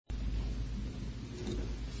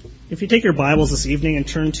If you take your Bibles this evening and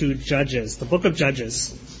turn to Judges, the book of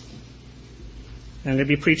Judges, and I'm going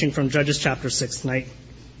to be preaching from Judges chapter 6 tonight.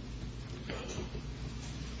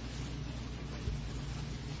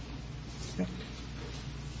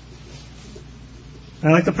 I'd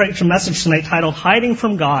like to preach a message tonight titled Hiding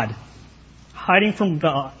from God. Hiding from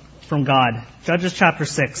God. Judges chapter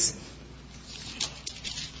 6.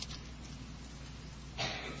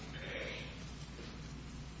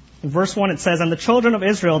 In verse 1 it says, "And the children of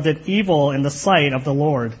Israel did evil in the sight of the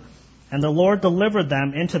Lord, and the Lord delivered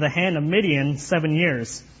them into the hand of Midian 7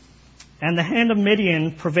 years. And the hand of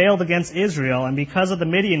Midian prevailed against Israel, and because of the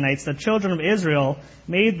Midianites the children of Israel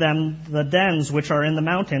made them the dens which are in the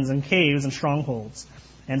mountains and caves and strongholds.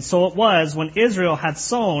 And so it was, when Israel had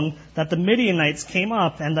sown, that the Midianites came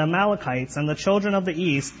up, and the Amalekites, and the children of the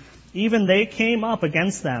east, even they came up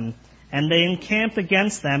against them, and they encamped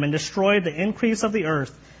against them, and destroyed the increase of the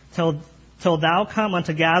earth, till thou come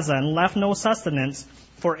unto Gaza, and left no sustenance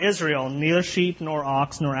for Israel, neither sheep, nor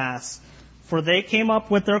ox, nor ass. For they came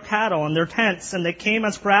up with their cattle and their tents, and they came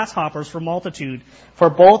as grasshoppers for multitude, for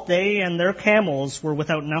both they and their camels were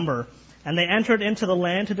without number. And they entered into the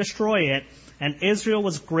land to destroy it, and Israel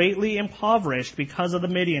was greatly impoverished because of the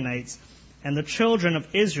Midianites. And the children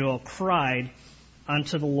of Israel cried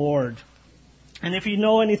unto the Lord." And if you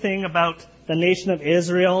know anything about the nation of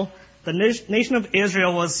Israel, the nation of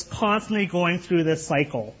Israel was constantly going through this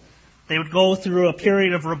cycle. They would go through a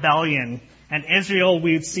period of rebellion, and Israel,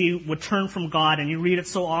 we'd see, would turn from God. And you read it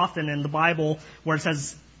so often in the Bible where it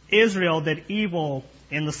says, Israel did evil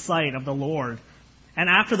in the sight of the Lord. And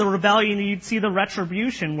after the rebellion, you'd see the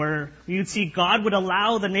retribution, where you'd see God would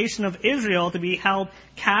allow the nation of Israel to be held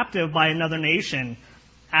captive by another nation.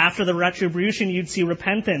 After the retribution, you'd see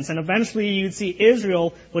repentance, and eventually you'd see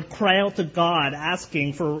Israel would cry out to God,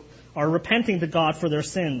 asking for, or repenting to God for their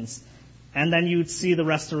sins. And then you'd see the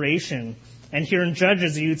restoration. And here in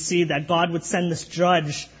Judges, you'd see that God would send this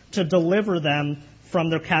judge to deliver them from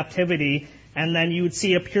their captivity, and then you would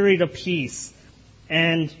see a period of peace.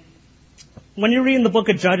 And when you're reading the book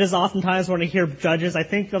of Judges, oftentimes when I hear Judges, I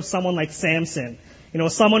think of someone like Samson. You know,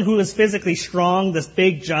 someone who is physically strong, this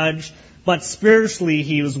big judge, but spiritually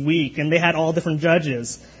he was weak, and they had all different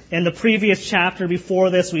judges. In the previous chapter before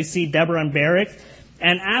this, we see Deborah and Barak.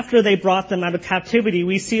 And after they brought them out of captivity,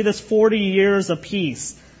 we see this 40 years of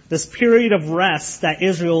peace, this period of rest that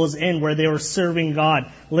Israel was in, where they were serving God,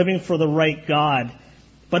 living for the right God.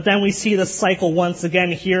 But then we see the cycle once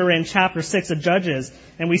again here in chapter 6 of Judges,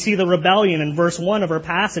 and we see the rebellion in verse 1 of our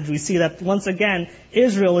passage. We see that once again,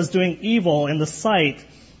 Israel is doing evil in the sight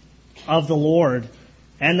of the Lord.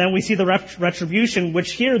 And then we see the retribution,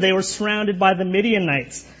 which here they were surrounded by the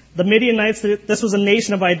Midianites. The Midianites, this was a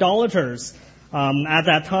nation of idolaters at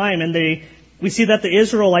that time, and we see that the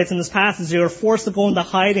Israelites in this passage, they were forced to go into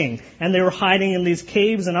hiding, and they were hiding in these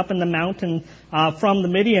caves and up in the mountain from the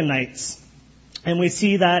Midianites. And we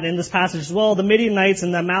see that in this passage as well. The Midianites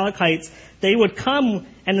and the Amalekites, they would come,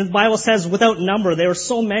 and the Bible says without number, there were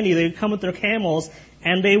so many, they would come with their camels,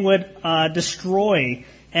 and they would destroy.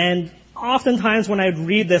 And oftentimes when I'd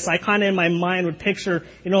read this, I kind of in my mind would picture,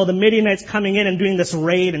 the Midianites coming in and doing this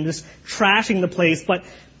raid and just trashing the place. But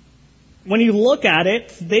when you look at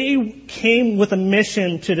it, they came with a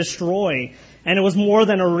mission to destroy. And it was more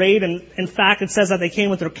than a raid. And in fact, it says that they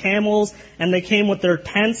came with their camels, and they came with their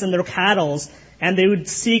tents and their cattle, and they would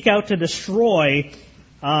seek out to destroy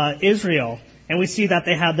Israel. And we see that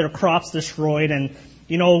they had their crops destroyed. And,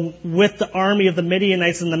 with the army of the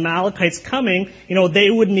Midianites and the Amalekites coming,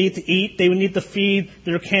 they would need to eat, they would need to feed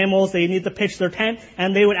their camels, they would need to pitch their tent,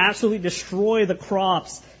 and they would absolutely destroy the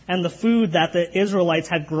crops and the food that the Israelites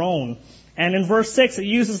had grown. And in verse 6, it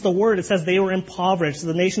uses the word, it says they were impoverished.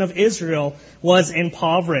 The nation of Israel was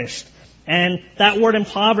impoverished. And that word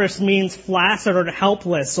impoverished means flaccid or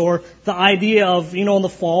helpless, or the idea of, in the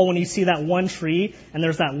fall when you see that one tree and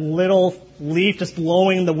there's that little leaf just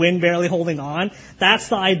blowing in the wind, barely holding on. That's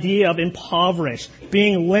the idea of impoverished,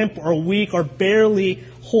 being limp or weak or barely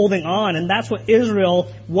holding on. And that's what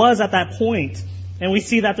Israel was at that point. And we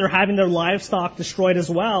see that they're having their livestock destroyed as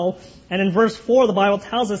well. And in verse 4, the Bible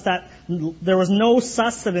tells us that there was no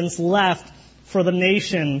sustenance left for the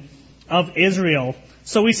nation of Israel.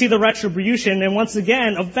 So we see the retribution, and once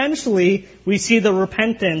again, eventually, we see the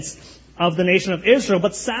repentance of the nation of Israel.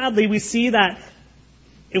 But sadly, we see that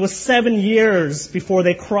it was 7 years before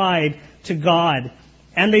they cried to God.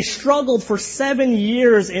 And they struggled for 7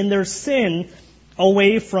 years in their sin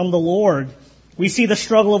away from the Lord. We see the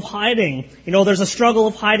struggle of hiding. There's a struggle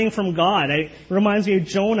of hiding from God. It reminds me of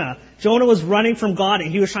Jonah. Jonah was running from God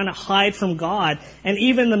and he was trying to hide from God. And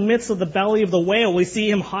even in the midst of the belly of the whale, we see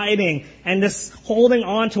him hiding and just holding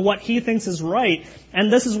on to what he thinks is right.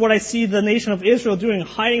 And this is what I see the nation of Israel doing,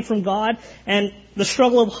 hiding from God and the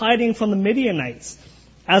struggle of hiding from the Midianites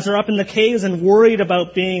as they're up in the caves and worried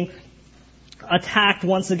about being attacked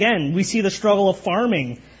once again. We see the struggle of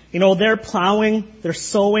farming. They're plowing, they're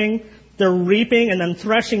sowing, they're reaping and then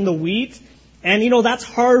threshing the wheat. And, that's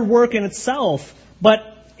hard work in itself. But,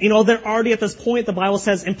 they're already at this point, the Bible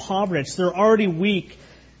says, impoverished. They're already weak.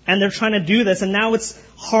 And they're trying to do this. And now it's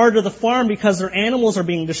harder to farm because their animals are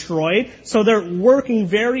being destroyed. So they're working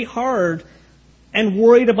very hard and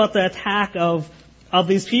worried about the attack of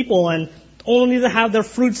these people and only to have their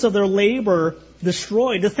fruits of their labor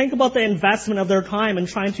destroyed. To think about the investment of their time in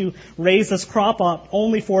trying to raise this crop up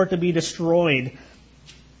only for it to be destroyed.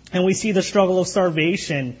 And we see the struggle of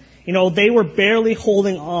starvation. They were barely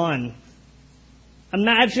holding on.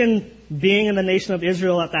 Imagine being in the nation of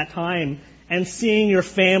Israel at that time and seeing your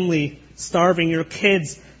family starving, your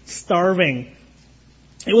kids starving.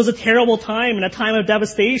 It was a terrible time and a time of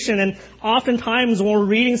devastation. And oftentimes when we're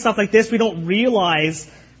reading stuff like this, we don't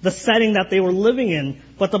realize the setting that they were living in.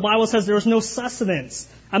 But the Bible says there was no sustenance.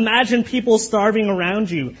 Imagine people starving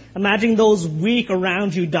around you. Imagine those weak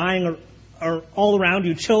around you dying or all around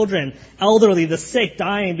you, children, elderly, the sick,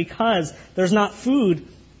 dying because there's not food.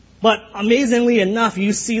 But amazingly enough,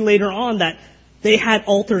 you see later on that they had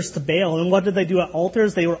altars to Baal. And what did they do at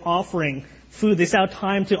altars? They were offering food. They still had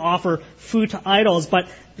time to offer food to idols, but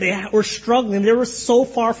they were struggling. They were so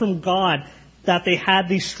far from God that they had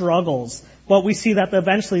these struggles. But we see that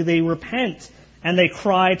eventually they repent and they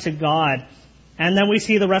cry to God. And then we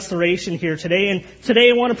see the restoration here today. And today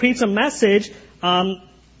I want to preach a message,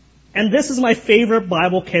 and this is my favorite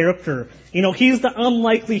Bible character. He's the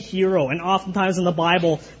unlikely hero. And oftentimes in the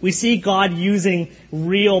Bible, we see God using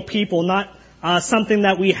real people, not something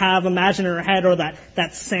that we have imagined in our head or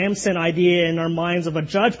that Samson idea in our minds of a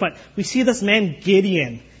judge. But we see this man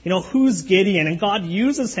Gideon. Who's Gideon? And God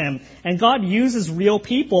uses him. And God uses real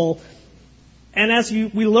people. And as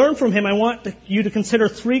we learn from him, I want you to consider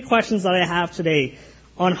 3 questions that I have today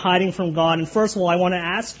on hiding from God. And first of all, I want to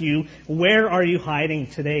ask you, where are you hiding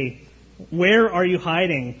today? Where are you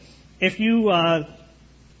hiding? If you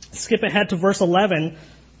skip ahead to verse 11,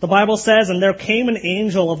 the Bible says, "And there came an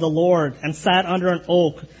angel of the Lord and sat under an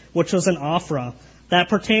oak, which was in Ophrah, that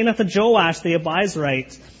pertaineth to Joash the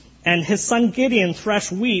Abiezrite. And his son Gideon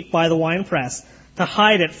threshed wheat by the winepress, to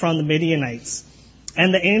hide it from the Midianites.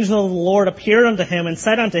 And the angel of the Lord appeared unto him and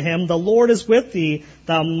said unto him, The Lord is with thee,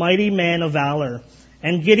 thou mighty man of valor.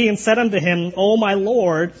 And Gideon said unto him, O my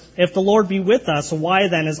Lord, if the Lord be with us, why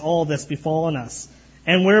then is all this befallen us?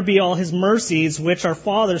 And where be all his mercies, which our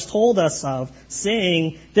fathers told us of,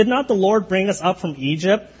 saying, Did not the Lord bring us up from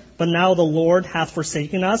Egypt? But now the Lord hath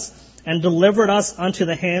forsaken us, and delivered us unto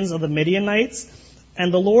the hands of the Midianites.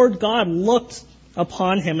 And the Lord God looked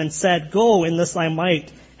upon him and said, Go in this thy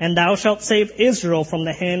might, and thou shalt save Israel from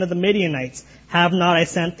the hand of the Midianites. Have not I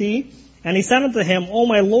sent thee? And he said unto him, O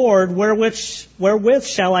my Lord, wherewith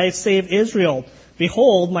shall I save Israel?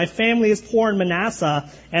 Behold, my family is poor in Manasseh,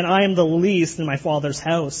 and I am the least in my father's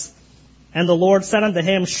house. And the Lord said unto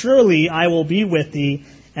him, Surely I will be with thee,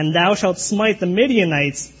 and thou shalt smite the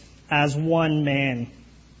Midianites as one man.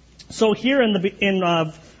 So here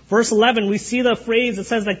in verse 11, we see the phrase that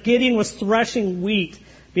says that Gideon was threshing wheat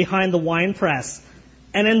behind the winepress.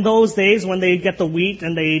 And in those days, when they'd get the wheat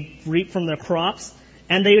and they'd reap from their crops,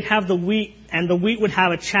 and they would have the wheat, and the wheat would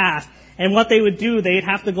have a chaff. And what they would do, they'd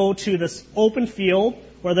have to go to this open field,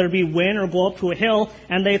 where there'd be wind, or go up to a hill,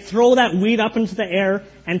 and they'd throw that wheat up into the air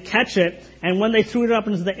and catch it. And when they threw it up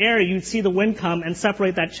into the air, you'd see the wind come and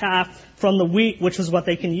separate that chaff from the wheat, which is what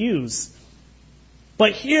they can use.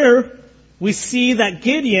 But here, we see that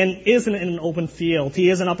Gideon isn't in an open field. He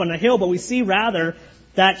isn't up on a hill, but we see rather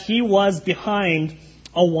that he was behind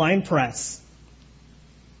a winepress.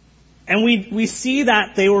 And we see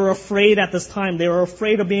that they were afraid at this time. They were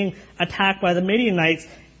afraid of being attacked by the Midianites.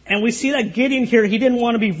 And we see that Gideon here, he didn't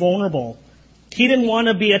want to be vulnerable. He didn't want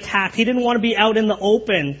to be attacked. He didn't want to be out in the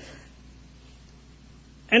open.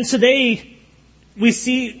 And today, we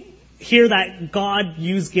see here that God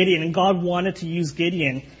used Gideon, and God wanted to use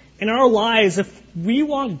Gideon. In our lives, if we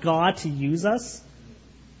want God to use us,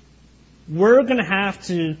 we're going to have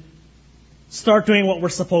to start doing what we're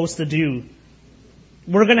supposed to do.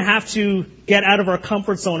 We're going to have to get out of our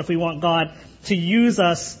comfort zone if we want God to use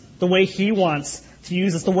us the way He wants to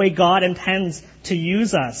use us, the way God intends to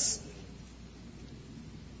use us.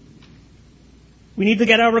 We need to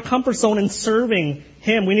get out of our comfort zone in serving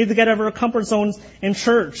Him. We need to get out of our comfort zones in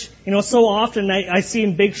church. So often I see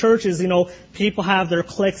in big churches, people have their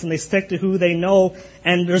cliques and they stick to who they know.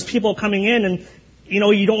 And there's people coming in and,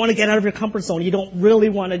 you don't want to get out of your comfort zone. You don't really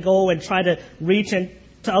want to go and try to reach in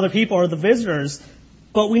to other people or the visitors.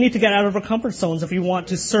 But we need to get out of our comfort zones if we want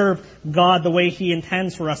to serve God the way He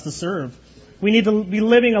intends for us to serve. We need to be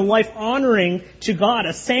living a life honoring to God,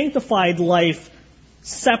 a sanctified life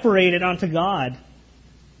separated unto God.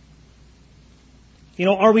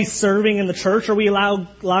 Are we serving in the church? Are we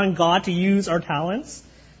allowing God to use our talents?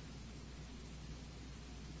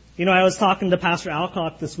 I was talking to Pastor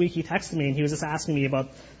Alcock this week. He texted me and he was just asking me about,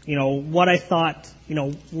 what I thought,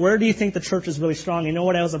 where do you think the church is really strong? You know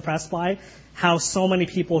what I was impressed by? How so many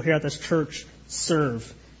people here at this church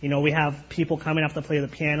serve. We have people coming up to play the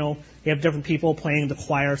piano. We have different people playing the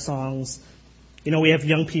choir songs. We have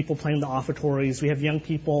young people playing the offertories. We have young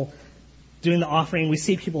people doing the offering. We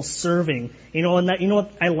see people serving. And that,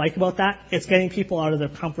 what I like about that? It's getting people out of their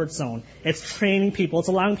comfort zone. It's training people. It's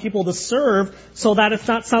allowing people to serve so that it's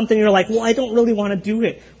not something you're like, well, I don't really want to do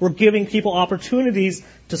it. We're giving people opportunities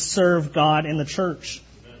to serve God in the church.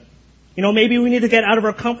 Maybe we need to get out of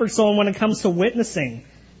our comfort zone when it comes to witnessing.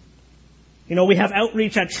 We have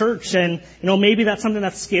outreach at church and, maybe that's something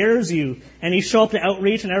that scares you. And you show up to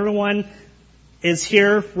outreach and everyone is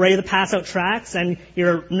here ready to pass out tracts and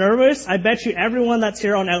you're nervous. I bet you everyone that's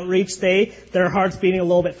here on outreach day, their heart's beating a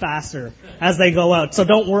little bit faster as they go out. So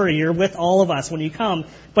don't worry, you're with all of us when you come.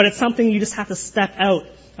 But it's something you just have to step out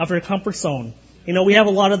of your comfort zone. We have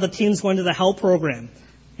a lot of the teens going to the HELP program.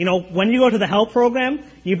 When you go to the HELP program,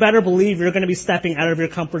 you better believe you're going to be stepping out of your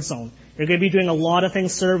comfort zone. You're going to be doing a lot of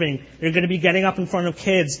things serving. You're going to be getting up in front of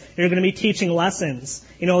kids. You're going to be teaching lessons.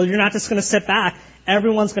 You're not just going to sit back.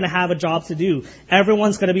 Everyone's going to have a job to do.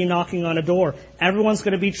 Everyone's going to be knocking on a door. Everyone's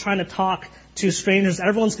going to be trying to talk to strangers.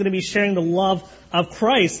 Everyone's going to be sharing the love of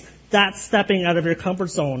Christ. That's stepping out of your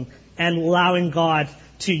comfort zone and allowing God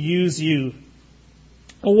to use you.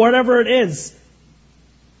 Or whatever it is,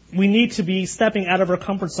 we need to be stepping out of our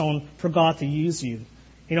comfort zone for God to use you.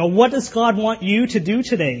 What does God want you to do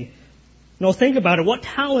today? Think about it. What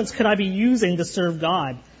talents could I be using to serve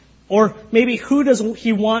God? Or maybe who does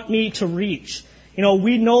He want me to reach?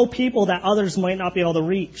 We know people that others might not be able to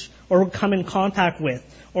reach or come in contact with,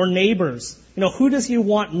 or neighbors. Who does He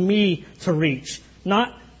want me to reach?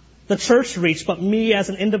 Not the church to reach, but me as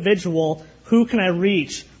an individual. Who can I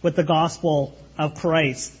reach with the gospel of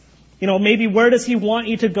Christ? Maybe where does He want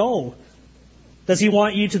you to go? Does He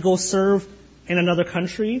want you to go serve in another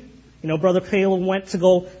country? Brother Caleb went to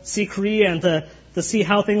go see Korea and to see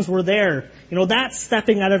how things were there. That's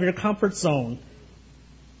stepping out of your comfort zone.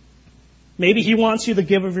 Maybe He wants you to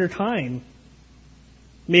give of your time.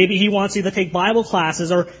 Maybe He wants you to take Bible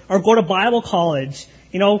classes or go to Bible college.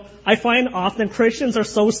 I find often Christians are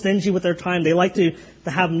so stingy with their time. They like to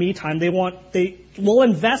have me time. We'll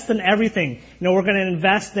invest in everything. We're going to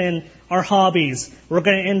invest in our hobbies. We're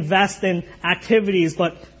going to invest in activities.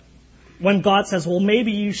 But when God says, well,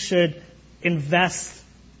 maybe you should invest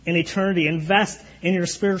in eternity, invest in your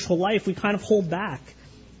spiritual life, we kind of hold back.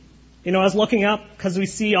 I was looking up because we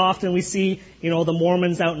see the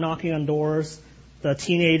Mormons out knocking on doors, the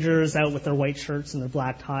teenagers out with their white shirts and their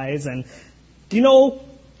black ties. And do you know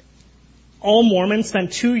all Mormons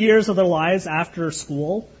spend 2 years of their lives after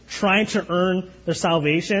school trying to earn their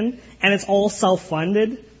salvation, and it's all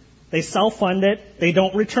self-funded? They self-fund it, they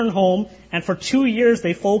don't return home, and for 2 years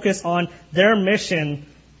they focus on their mission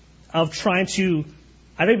of trying to,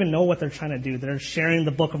 I don't even know what they're trying to do. They're sharing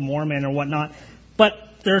the Book of Mormon or whatnot. But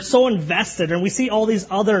they're so invested, and we see all these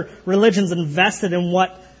other religions invested in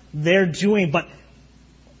what they're doing. But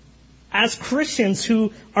as Christians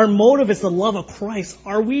who our motive is the love of Christ,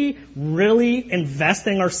 are we really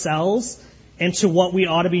investing ourselves into what we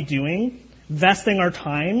ought to be doing? Investing our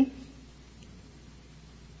time?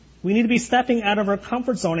 We need to be stepping out of our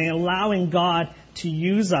comfort zone and allowing God to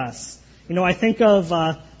use us. I think of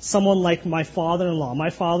someone like my father-in-law.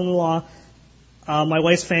 My father-in-law, my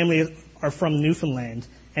wife's family are from Newfoundland.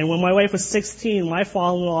 And when my wife was 16, my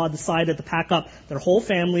father-in-law decided to pack up their whole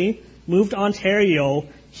family, moved to Ontario.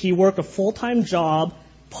 He worked a full-time job,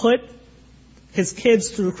 put his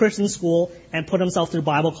kids through Christian school, and put himself through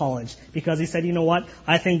Bible college. Because he said, you know what?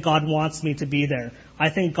 I think God wants me to be there. I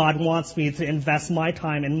think God wants me to invest my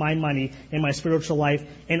time and my money in my spiritual life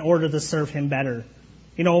in order to serve Him better.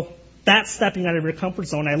 That's stepping out of your comfort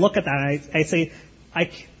zone. I look at that and I say,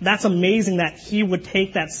 that's amazing that he would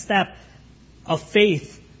take that step of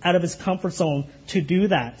faith out of his comfort zone to do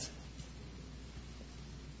that.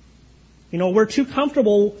 We're too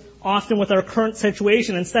comfortable often with our current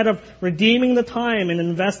situation instead of redeeming the time and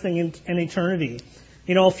investing in eternity.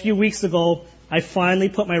 A few weeks ago, I finally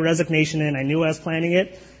put my resignation in. I knew I was planning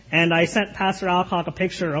it. And I sent Pastor Alcock a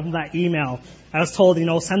picture of that email. I was told,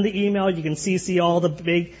 send the email. You can CC all the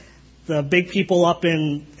big people up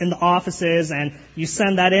in the offices, and you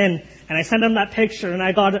send that in. And I sent him that picture, and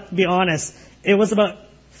I got to be honest, it was about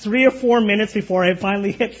 3 or 4 minutes before I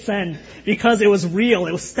finally hit send, because it was real.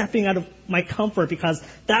 It was stepping out of my comfort, because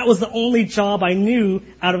that was the only job I knew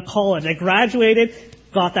out of college. I graduated,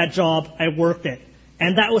 got that job, I worked it.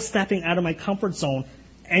 And that was stepping out of my comfort zone.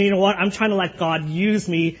 And you know what? I'm trying to let God use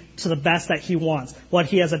me to the best that He wants, what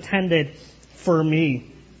He has intended for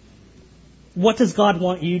me. What does God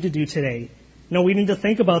want you to do today? We need to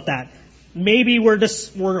think about that. Maybe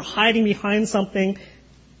we're hiding behind something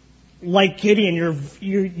like Gideon.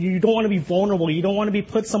 You don't want to be vulnerable. You don't want to be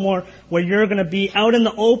put somewhere where you're going to be out in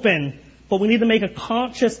the open. But we need to make a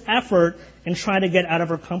conscious effort and try to get out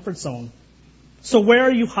of our comfort zone. So where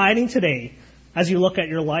are you hiding today as you look at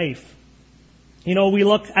your life? We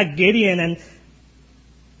look at Gideon, and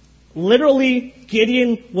literally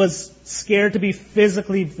Gideon was scared to be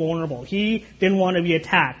physically vulnerable. He didn't want to be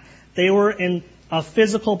attacked. They were in a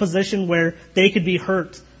physical position where they could be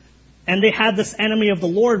hurt. And they had this enemy of the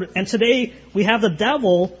Lord. And today we have the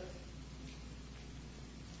devil,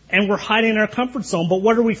 and we're hiding in our comfort zone. But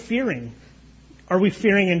what are we fearing? Are we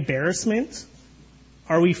fearing embarrassment?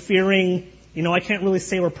 Are we fearing, I can't really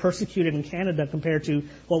say we're persecuted in Canada compared to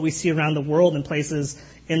what we see around the world in places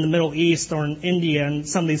in the Middle East or in India and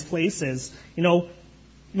some of these places.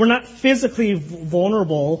 We're not physically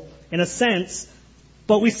vulnerable in a sense,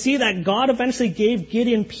 but we see that God eventually gave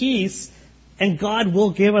Gideon peace, and God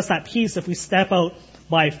will give us that peace if we step out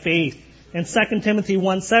by faith. In 2 Timothy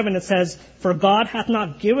 1:7 it says, "For God hath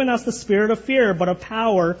not given us the spirit of fear, but of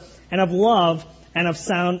power and of love and of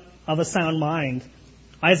a sound mind."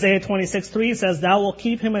 Isaiah 26:3 says, "Thou wilt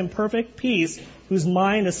keep him in perfect peace, whose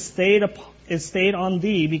mind is stayed on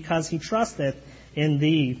thee, because he trusteth in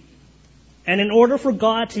thee." And in order for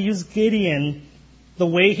God to use Gideon the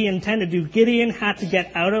way He intended to, Gideon had to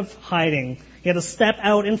get out of hiding. He had to step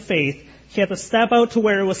out in faith. He had to step out to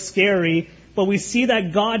where it was scary. But we see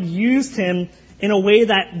that God used him in a way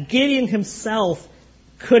that Gideon himself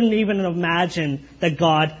couldn't even imagine that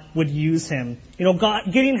God would use him.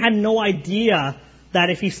 Gideon had no idea that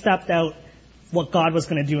if he stepped out, what God was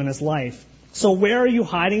going to do in his life. So where are you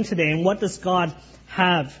hiding today, and what does God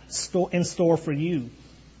have in store for you?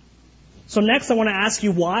 So next I want to ask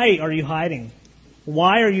you, why are you hiding?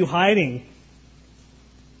 Why are you hiding?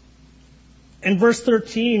 In verse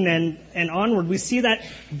 13 and onward, we see that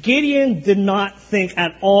Gideon did not think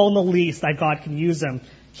at all in the least that God could use him.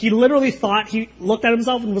 He literally thought, he looked at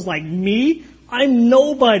himself and was like, me? I'm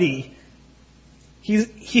nobody.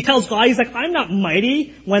 He tells God, he's like, I'm not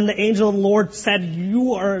mighty, when the angel of the Lord said,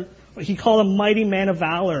 he called him mighty man of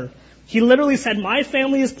valor. He literally said, my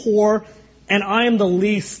family is poor, and I am the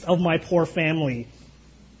least of my poor family.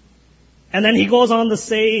 And then he goes on to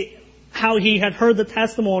say how he had heard the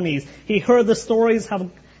testimonies. He heard the stories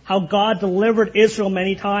how God delivered Israel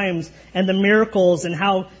many times, and the miracles, and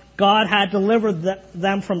how God had delivered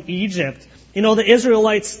them from Egypt. The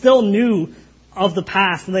Israelites still knew of the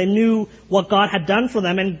past, and they knew what God had done for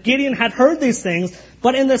them. And Gideon had heard these things,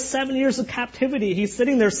 but in the 7 years of captivity, he's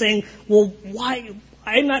sitting there saying, well, why?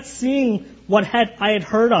 I'm not seeing what I had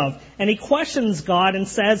heard of. And he questions God and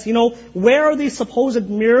says, where are these supposed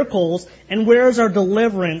miracles, and where is our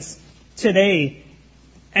deliverance today?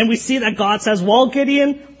 And we see that God says, well,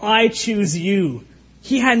 Gideon, I choose you.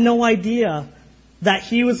 He had no idea that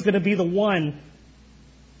he was going to be the one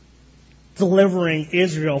delivering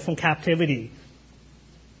Israel from captivity.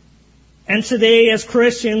 And today, as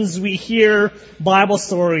Christians, we hear Bible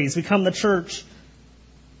stories. We come to church.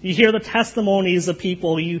 You hear the testimonies of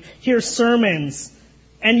people. You hear sermons.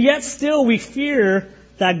 And yet still we fear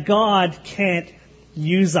that God can't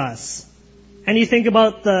use us. And you think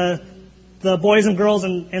about the boys and girls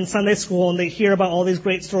in Sunday school, and they hear about all these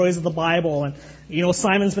great stories of the Bible. And,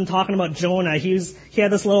 Simon's been talking about Jonah. He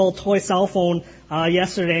had this little toy cell phone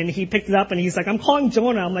yesterday, and he picked it up, and he's like, I'm calling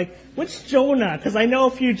Jonah. I'm like, which Jonah? Because I know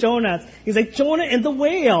a few Jonahs. He's like, Jonah and the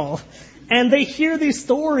whale. And they hear these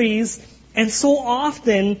stories, and so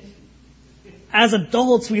often, as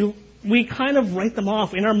adults, we kind of write them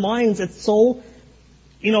off. In our minds, it's so,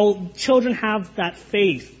 children have that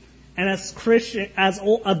faith. And as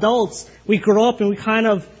adults, we grow up and we kind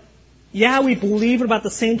of, we believe it, but at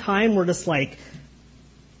the same time, we're just like,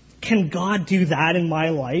 can God do that in my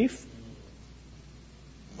life?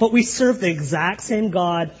 But we serve the exact same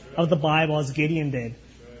God of the Bible as Gideon did.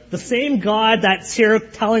 The same God that's here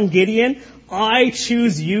telling Gideon, I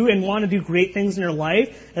choose you and want to do great things in your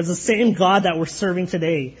life, is the same God that we're serving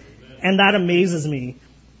today. And that amazes me.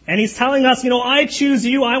 And he's telling us, I choose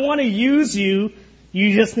you, I want to use you,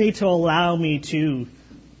 you just need to allow me to.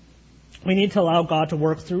 We need to allow God to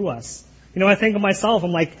work through us. I think of myself,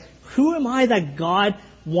 I'm like, who am I that God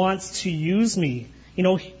wants to use me?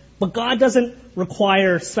 But God doesn't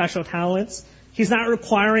require special talents. He's not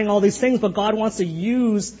requiring all these things, but God wants to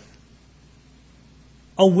use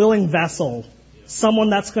a willing vessel. Someone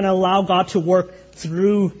that's going to allow God to work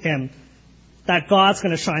through him. That God's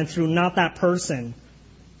going to shine through, not that person.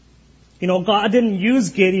 God didn't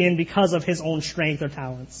use Gideon because of his own strength or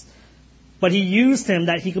talents. But he used him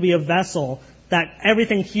that he could be a vessel, that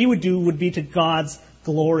everything he would do would be to God's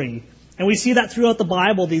glory. And we see that throughout the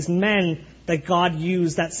Bible, these men that God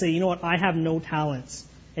used that say, I have no talents.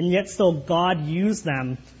 And yet still God used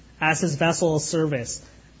them as his vessel of service,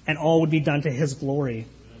 and all would be done to his glory.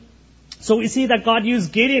 So we see that God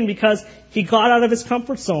used Gideon because he got out of his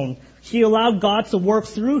comfort zone. He allowed God to work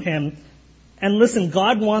through him. And listen,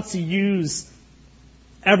 God wants to use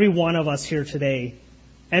every one of us here today.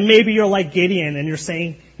 And maybe you're like Gideon and you're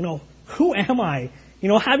saying, who am I?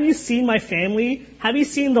 Have you seen my family? Have you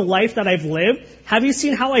seen the life that I've lived? Have you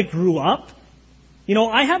seen how I grew up?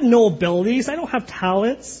 I have no abilities. I don't have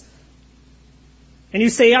talents. And you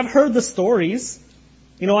say, I've heard the stories.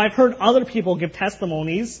 I've heard other people give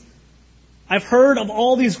testimonies. I've heard of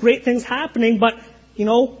all these great things happening, but,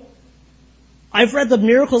 I've read the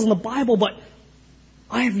miracles in the Bible, but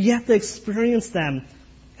I have yet to experience them.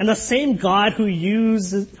 And the same God who's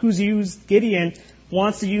used Gideon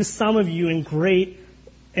wants to use some of you in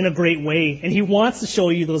a great way. And he wants to show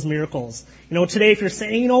you those miracles. Today if you're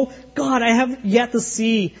saying, God, I have yet to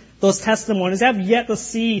see those testimonies. I have yet to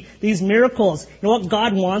see these miracles.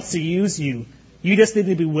 God wants to use you. You just need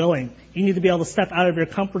to be willing. You need to be able to step out of your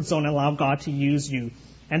comfort zone and allow God to use you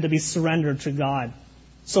and to be surrendered to God.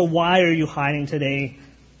 So why are you hiding today?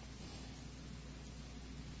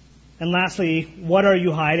 And lastly, what are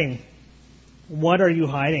you hiding? What are you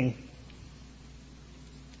hiding?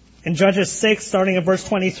 In Judges 6, starting at verse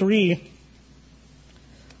 23,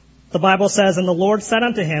 the Bible says, And the Lord said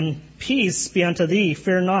unto him, Peace be unto thee,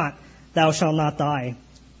 fear not, thou shalt not die.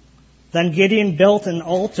 Then Gideon built an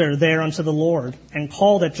altar there unto the Lord, and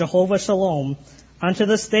called it Jehovah Shalom. Unto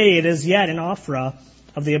this day it is yet in Ophrah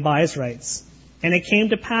of the Abiezrites. And it came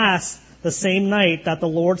to pass the same night that the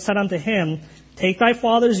Lord said unto him, Take thy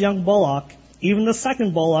father's young bullock, even the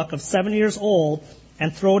second bullock of 7 years old,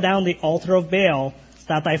 and throw down the altar of Baal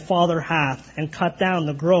that thy father hath, and cut down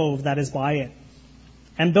the grove that is by it.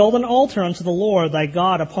 And build an altar unto the Lord thy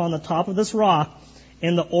God upon the top of this rock,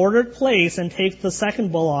 in the ordered place, and take the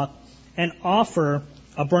second bullock, and offer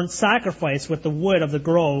a burnt sacrifice with the wood of the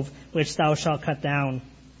grove which thou shalt cut down.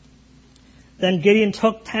 Then Gideon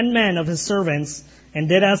took 10 men of his servants, and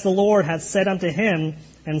did as the Lord had said unto him,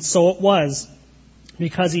 and so it was,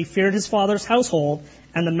 because he feared his father's household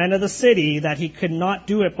and the men of the city, that he could not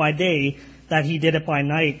do it by day, that he did it by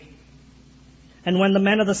night. And when the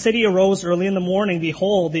men of the city arose early in the morning,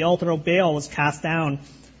 behold, the altar of Baal was cast down,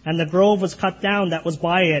 and the grove was cut down that was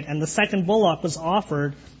by it, and the second bullock was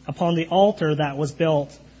offered upon the altar that was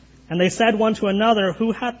built. And they said one to another,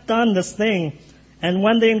 Who hath done this thing? And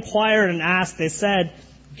when they inquired and asked, they said,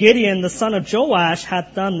 Gideon, the son of Joash,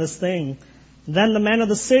 hath done this thing. Then the men of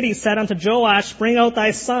the city said unto Joash, Bring out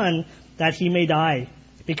thy son, that he may die,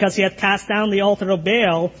 because he hath cast down the altar of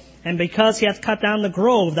Baal, and because he hath cut down the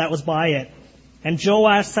grove that was by it. And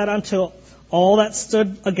Joash said unto all that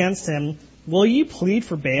stood against him, Will ye plead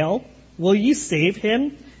for Baal? Will ye save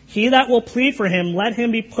him? He that will plead for him, let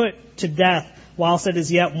him be put to death whilst it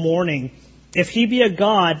is yet morning. If he be a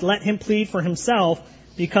god, let him plead for himself,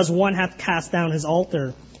 because one hath cast down his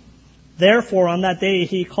altar. Therefore on that day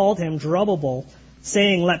he called him Jerubbaal,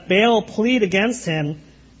 saying, Let Baal plead against him,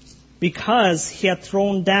 because he hath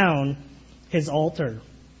thrown down his altar.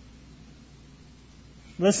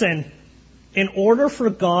 Listen, in order for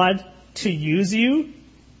God to use you,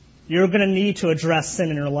 you're going to need to address sin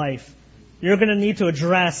in your life. You're going to need to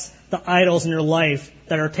address the idols in your life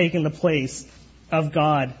that are taking the place of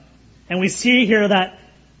God. And we see here that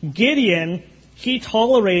Gideon, he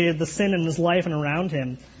tolerated the sin in his life and around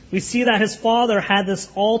him. We see that his father had this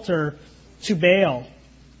altar to Baal.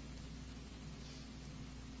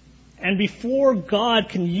 And before God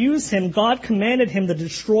can use him, God commanded him to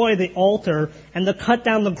destroy the altar and to cut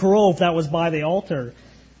down the grove that was by the altar.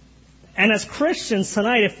 And as Christians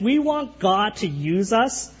tonight, if we want God to use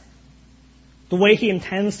us the way he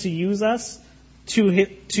intends to use us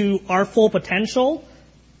to our full potential,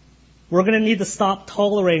 we're going to need to stop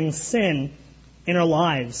tolerating sin in our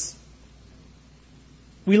lives.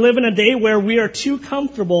 We live in a day where we are too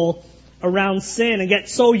comfortable around sin and get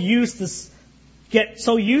so used to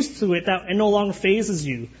it that it no longer phases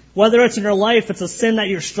you. Whether it's in your life, it's a sin that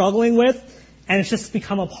you're struggling with, and it's just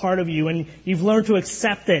become a part of you, and you've learned to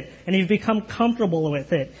accept it, and you've become comfortable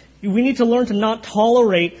with it. We need to learn to not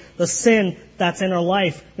tolerate the sin that's in our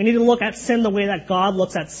life. We need to look at sin the way that God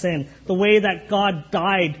looks at sin, the way that God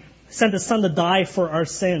sent His Son to die for our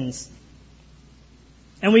sins.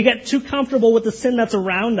 And we get too comfortable with the sin that's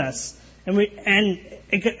around us, and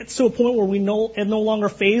it gets to a point where it no longer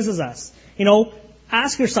phases us.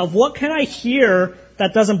 Ask yourself, what can I hear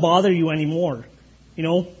that doesn't bother you anymore?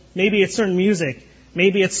 Maybe it's certain music.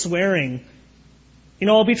 Maybe it's swearing.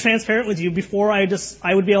 I'll be transparent with you. Before I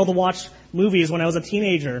would be able to watch movies when I was a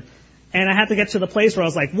teenager. And I had to get to the place where I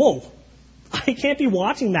was like, whoa, I can't be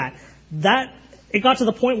watching that. It got to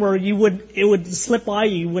the point where it would slip by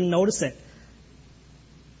you wouldn't notice it.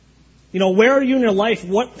 Where are you in your life?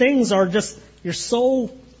 What things are just, you're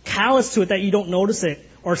so callous to it that you don't notice it?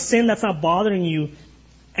 Or sin that's not bothering you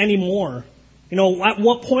anymore? At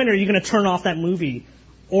what point are you going to turn off that movie?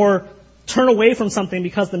 Or turn away from something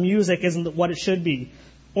because the music isn't what it should be?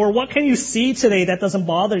 Or what can you see today that doesn't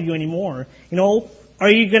bother you anymore? Are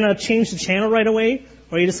you going to change the channel right away?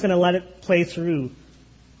 Or are you just going to let it play through?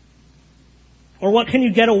 Or what can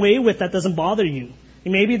you get away with that doesn't bother you?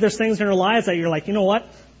 Maybe there's things in your lives that you're like, you know what?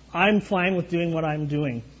 I'm fine with doing what I'm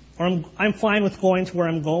doing. Or I'm fine with going to where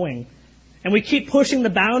I'm going. And we keep pushing the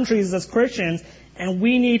boundaries as Christians, and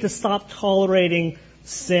we need to stop tolerating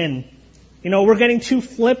sin. We're getting too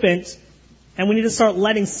flippant, and we need to start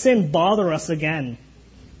letting sin bother us again.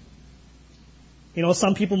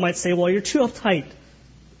 Some people might say, well, you're too uptight.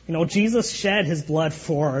 Jesus shed His blood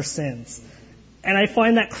for our sins. And I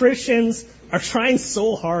find that Christians are trying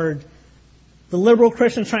so hard, the liberal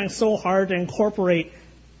Christians trying so hard to incorporate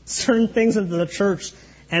certain things into the church.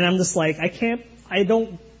 And I'm just like, I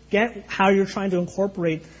don't get how you're trying to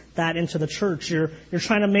incorporate that into the church. You're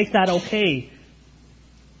trying to make that okay.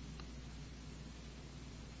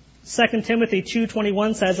 2 Timothy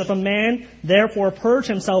 2:21 says, if a man therefore purge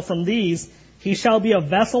himself from these, he shall be a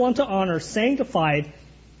vessel unto honor, sanctified,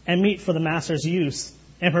 and meet for the master's use,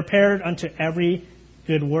 and prepared unto every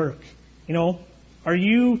good work. Are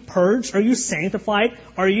you purged? Are you sanctified?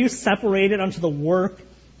 Are you separated unto the work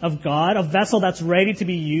of God? A vessel that's ready to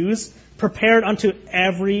be used, prepared unto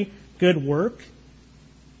every good work?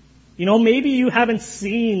 Maybe you haven't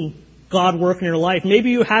seen God work in your life.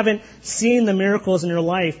 Maybe you haven't seen the miracles in your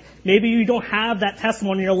life. Maybe you don't have that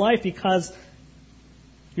testimony in your life because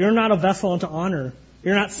you're not a vessel unto honor.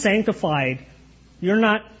 You're not sanctified. You're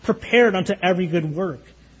not prepared unto every good work.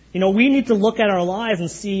 We need to look at our lives and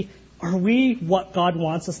see, are we what God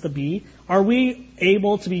wants us to be? Are we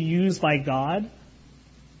able to be used by God?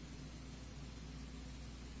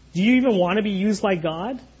 Do you even want to be used by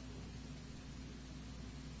God?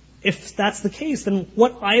 If that's the case, then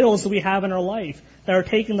what idols do we have in our life that are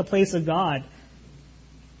taking the place of God?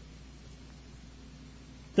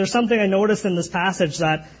 There's something I noticed in this passage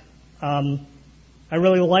that I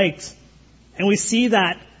really liked. And we see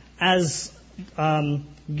that as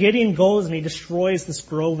Gideon goes and he destroys this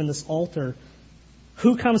grove and this altar,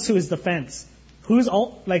 who comes to his defense? Who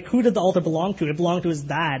did the altar belong to? It belonged to his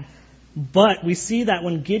dad. But we see that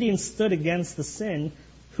when Gideon stood against the sin,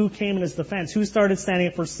 who came in his defense? Who started standing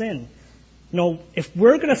up for sin? If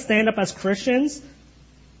we're going to stand up as Christians,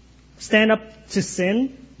 stand up to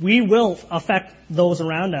sin, we will affect those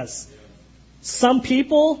around us. Some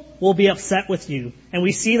people will be upset with you. And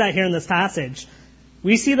we see that here in this passage.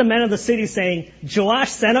 We see the men of the city saying, Joash,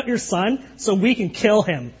 send out your son so we can kill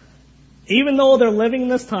him. Even though they're living in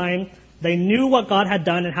this time, they knew what God had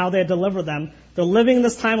done and how they had delivered them. They're living in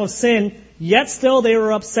this time of sin, yet still they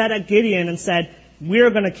were upset at Gideon and said,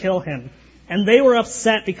 we're going to kill him. And they were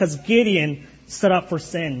upset because Gideon stood up for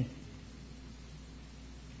sin.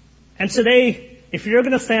 And today, if you're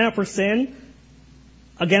going to stand up for sin,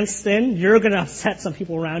 against sin, you're going to upset some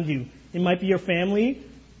people around you. It might be your family.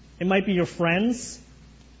 It might be your friends.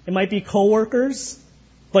 It might be coworkers.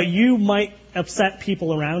 But you might upset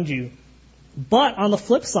people around you. But on the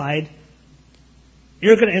flip side,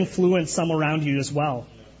 you're going to influence some around you as well.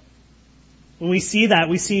 When we see that,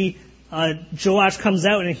 we see Joash comes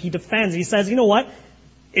out and he defends. He says, you know what?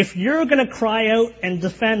 If you're going to cry out and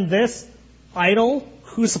defend this idol,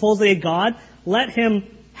 who's supposedly a god, let him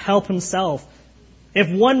help himself. If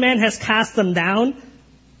one man has cast them down,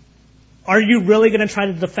 are you really going to try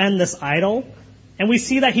to defend this idol? And we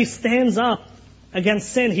see that he stands up against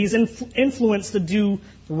sin. He's influenced to do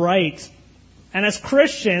right. And as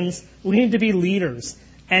Christians, we need to be leaders.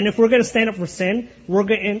 And if we're going to stand up for sin, we're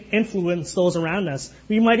going to influence those around us.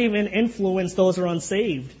 We might even influence those who are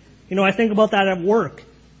unsaved. I think about that at work.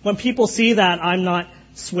 When people see that I'm not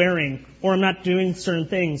swearing, or I'm not doing certain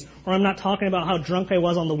things, or I'm not talking about how drunk I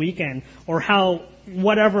was on the weekend, or how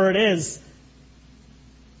whatever it is,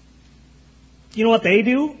 you know what they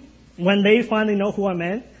do? When they finally know who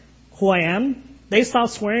I am, they stop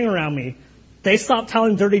swearing around me. They stop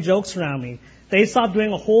telling dirty jokes around me. They stop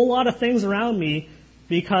doing a whole lot of things around me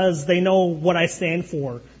because they know what I stand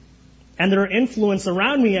for. And they're influenced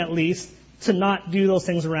around me, at least, to not do those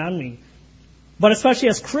things around me. But especially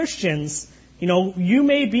as Christians, you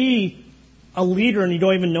may be a leader and you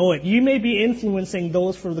don't even know it. You may be influencing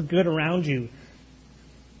those for the good around you.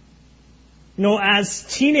 As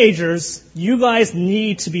teenagers, you guys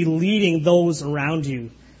need to be leading those around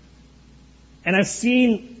you. And I've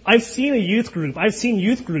seen a youth group. I've seen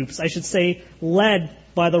youth groups, I should say, led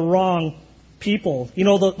by the wrong people.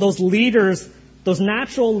 Those leaders, those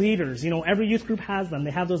natural leaders. Every youth group has them.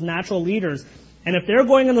 They have those natural leaders. And if they're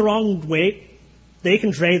going in the wrong way, they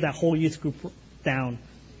can drag that whole youth group down.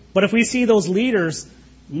 But if we see those leaders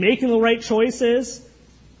making the right choices,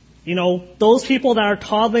 those people that are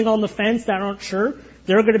toddling on the fence that aren't sure,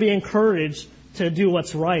 they're going to be encouraged to do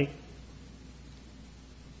what's right.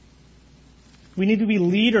 We need to be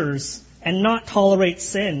leaders and not tolerate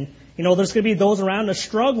sin. There's going to be those around us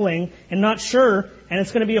struggling and not sure, and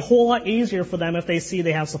it's going to be a whole lot easier for them if they see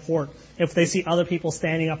they have support, if they see other people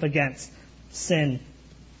standing up against sin.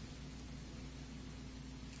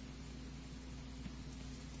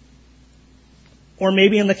 Or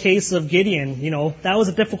maybe in the case of Gideon, that was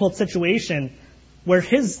a difficult situation where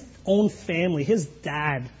his own family, his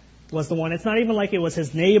dad was the one. It's not even like it was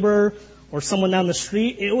his neighbor or someone down the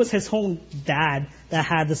street. It was his own dad that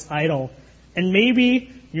had this idol. And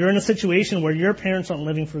maybe you're in a situation where your parents aren't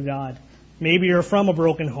living for God. Maybe you're from a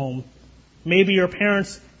broken home. Maybe your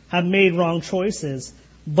parents have made wrong choices.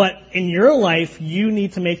 But in your life, you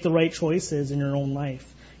need to make the right choices in your own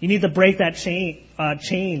life. You need to break that chain.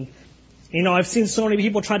 I've seen so many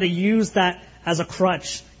people try to use that as a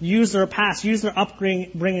crutch, use their past, use their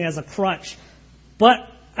upbringing as a crutch. But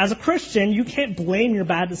as a Christian, you can't blame your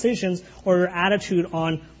bad decisions or your attitude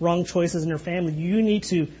on wrong choices in your family. You need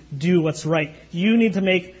to do what's right. You need to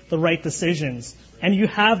make the right decisions. And you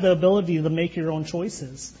have the ability to make your own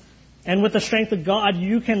choices. And with the strength of God,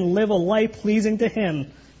 you can live a life pleasing to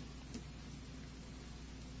Him.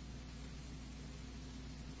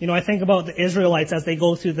 I think about the Israelites as they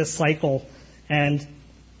go through this cycle and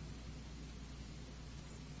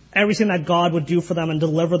everything that God would do for them and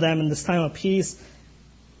deliver them in this time of peace.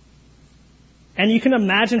 And you can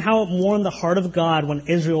imagine how it mourned the heart of God when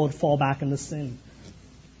Israel would fall back into sin.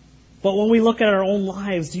 But when we look at our own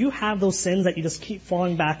lives, do you have those sins that you just keep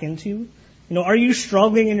falling back into? Are you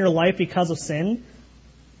struggling in your life because of sin?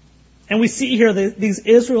 And we see here that these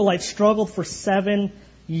Israelites struggled for 7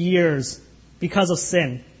 years because of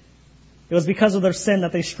sin. It was because of their sin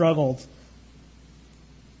that they struggled.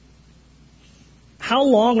 How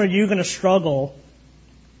long are you going to struggle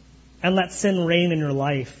and let sin reign in your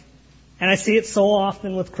life? And I see it so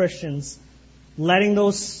often with Christians, letting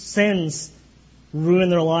those sins ruin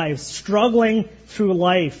their lives, struggling through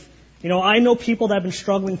life. I know people that have been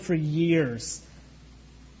struggling for years,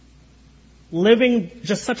 living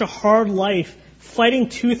just such a hard life, fighting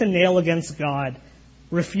tooth and nail against God,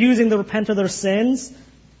 refusing to repent of their sins,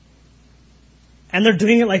 and they're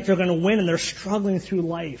doing it like they're going to win, and they're struggling through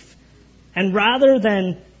life. And rather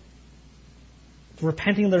than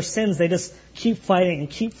repenting of their sins, they just keep fighting and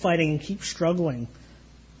keep fighting and keep struggling.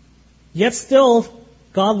 Yet still,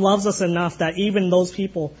 God loves us enough that even those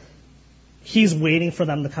people, He's waiting for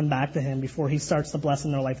them to come back to Him before He starts to bless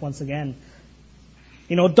in their life once again.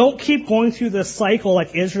 Don't keep going through this cycle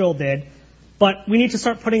like Israel did, but we need to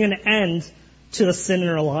start putting an end to the sin in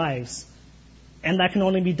our lives. And that can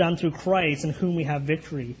only be done through Christ, in whom we have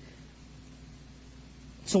victory.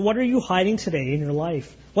 So what are you hiding today in your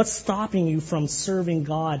life? What's stopping you from serving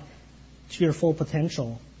God to your full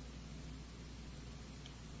potential?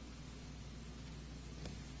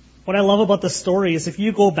 What I love about this story is if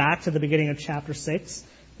you go back to the beginning of chapter 6,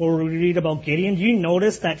 where we read about Gideon, do you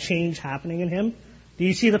notice that change happening in him? Do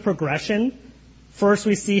you see the progression? First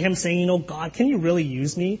we see him saying, God, can you really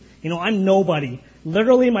use me? I'm nobody.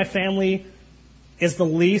 Literally my family is the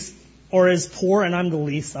least, or is poor, and I'm the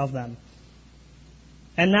least of them.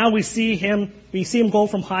 And now we see him go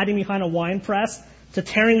from hiding behind a wine press to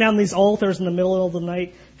tearing down these altars in the middle of the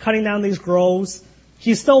night, cutting down these groves.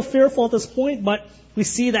 He's still fearful at this point, but we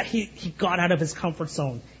see that he got out of his comfort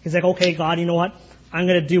zone. He's like, okay, God, you know what? I'm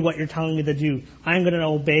going to do what you're telling me to do. I'm going to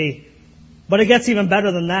obey. But it gets even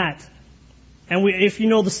better than that. And if you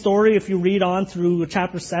know the story, if you read on through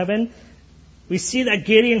chapter 7, we see that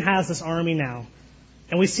Gideon has this army now.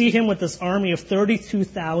 And we see him with this army of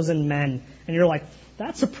 32,000 men. And you're like,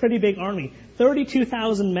 that's a pretty big army.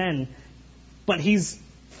 32,000 men. But he's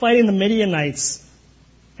fighting the Midianites.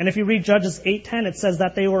 And if you read Judges 8:10, it says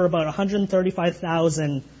that they were about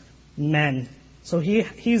 135,000 men. So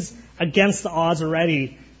he's against the odds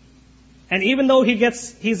already. And even though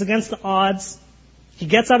he's against the odds, he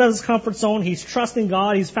gets out of his comfort zone, he's trusting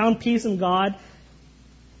God, he's found peace in God,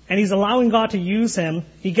 and he's allowing God to use him.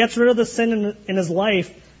 He gets rid of the sin in his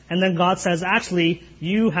life, and then God says, actually,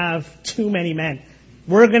 you have too many men.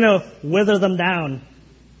 We're going to wither them down.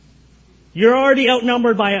 You're already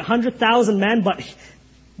outnumbered by 100,000 men, but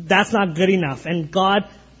that's not good enough. And God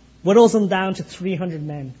whittles them down to 300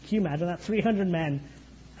 men. Can you imagine that? 300 men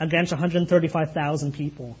against 135,000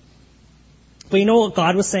 people. But you know what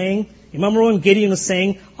God was saying? You remember when Gideon was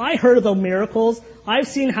saying, I heard of the miracles. I've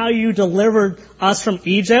seen how you delivered us from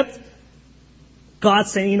Egypt.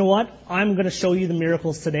 God's saying, you know what? I'm going to show you the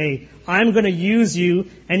miracles today. I'm going to use you,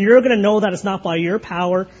 and you're going to know that it's not by your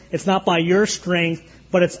power, it's not by your strength,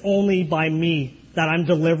 but it's only by me that I'm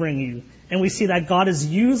delivering you. And we see that God is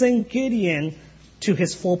using Gideon to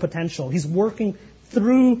his full potential. He's working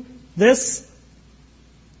through this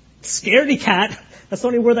scaredy cat. That's the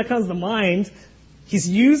only word that comes to mind. He's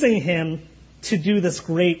using him to do this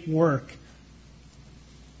great work.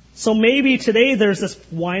 So maybe today there's this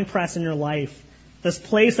wine press in your life, this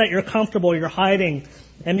place that you're comfortable, you're hiding,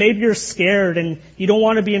 and maybe you're scared and you don't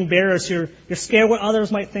want to be embarrassed. You're scared what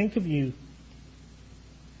others might think of you.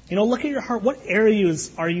 You know, look at your heart. What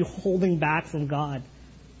areas are you holding back from God?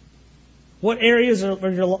 What areas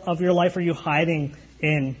of your life are you hiding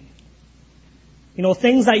in? You know,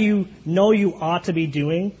 things that you know you ought to be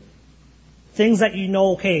doing. Things that you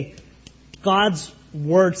know, okay, God's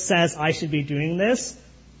word says I should be doing this.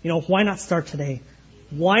 You know, why not start today?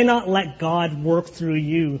 Why not let God work through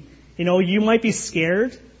you? You know, you might be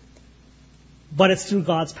scared, but it's through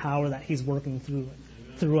God's power that He's working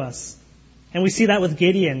through us. And we see that with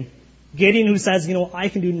Gideon. Gideon who says, you know, I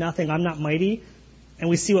can do nothing, I'm not mighty. And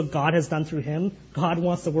we see what God has done through him. God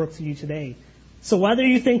wants to work through you today. So whether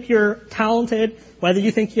you think you're talented, whether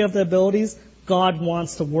you think you have the abilities, God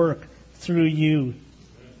wants to work through you.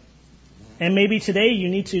 And maybe today you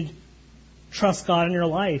need to trust God in your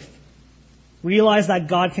life. Realize that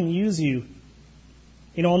God can use you.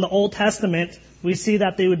 You know, in the Old Testament, we see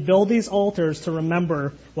that they would build these altars to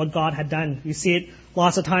remember what God had done. You see it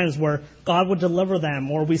lots of times where God would deliver them,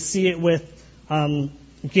 or we see it with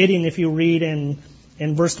Gideon, if you read in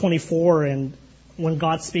verse 24, and when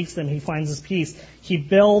God speaks to him, he finds his peace. He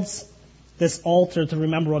builds this altar to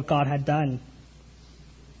remember what God had done.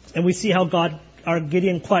 And we see how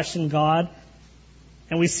Gideon questioned God.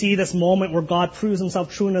 And we see this moment where God proves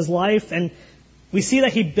himself true in his life. And we see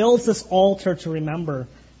that he builds this altar to remember.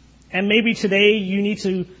 And maybe today you need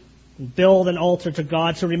to build an altar to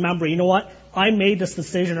God to remember, you know what? I made this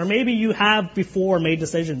decision. Or maybe you have before made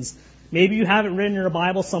decisions. Maybe you have it written in your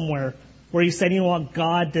Bible somewhere where you said, you know what?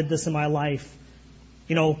 God did this in my life.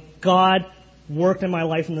 You know, God worked in my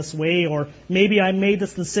life in this way. Or maybe I made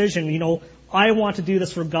this decision, you know, I want to do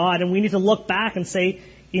this for God. And we need to look back and say,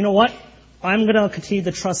 you know what? I'm going to continue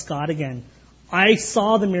to trust God again. I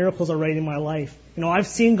saw the miracles already in my life. You know, I've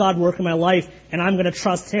seen God work in my life, and I'm going to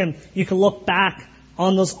trust Him. You can look back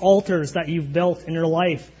on those altars that you've built in your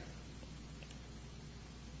life.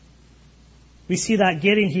 We see that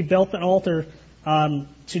Gideon, he built an altar to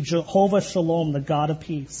Jehovah Shalom, the God of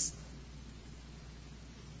peace.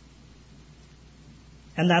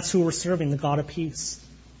 And that's who we're serving, the God of peace.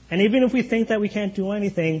 And even if we think that we can't do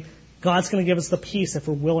anything, God's going to give us the peace if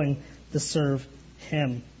we're willing to serve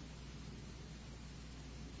Him.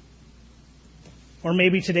 Or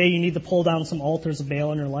maybe today you need to pull down some altars of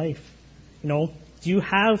Baal in your life. You know, do you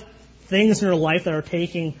have things in your life that are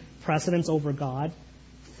taking precedence over God?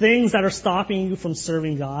 Things that are stopping you from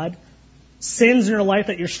serving God? Sins in your life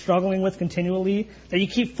that you're struggling with continually, that you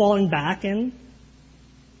keep falling back in?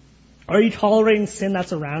 Are you tolerating sin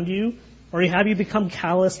that's around you? Or have you become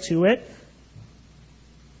callous to it?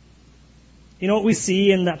 You know what we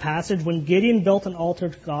see in that passage? When Gideon built an altar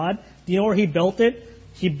to God, do you know where he built it?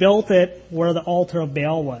 He built it where the altar of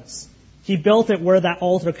Baal was. He built it where that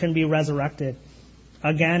altar can be resurrected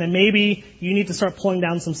again. And maybe you need to start pulling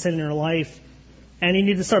down some sin in your life. And you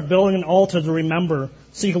need to start building an altar to remember.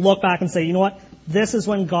 So you can look back and say, you know what? This is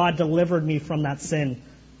when God delivered me from that sin.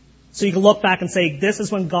 So you can look back and say, this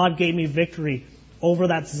is when God gave me victory over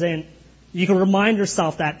that sin. You can remind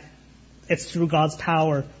yourself that it's through God's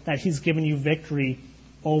power that He's given you victory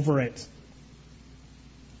over it.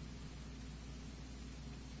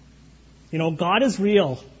 You know, God is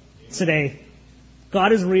real today.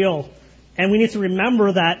 God is real. And we need to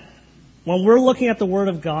remember that when we're looking at the Word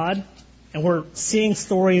of God and we're seeing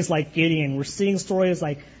stories like Gideon, we're seeing stories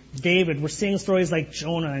like David, we're seeing stories like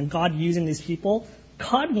Jonah and God using these people,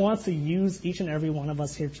 God wants to use each and every one of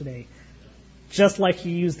us here today, just like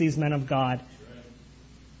He used these men of God.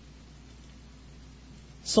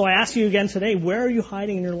 So I ask you again today, where are you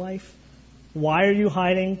hiding in your life? Why are you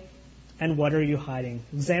hiding? And what are you hiding?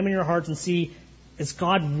 Examine your hearts and see, is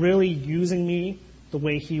God really using me the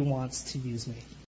way He wants to use me?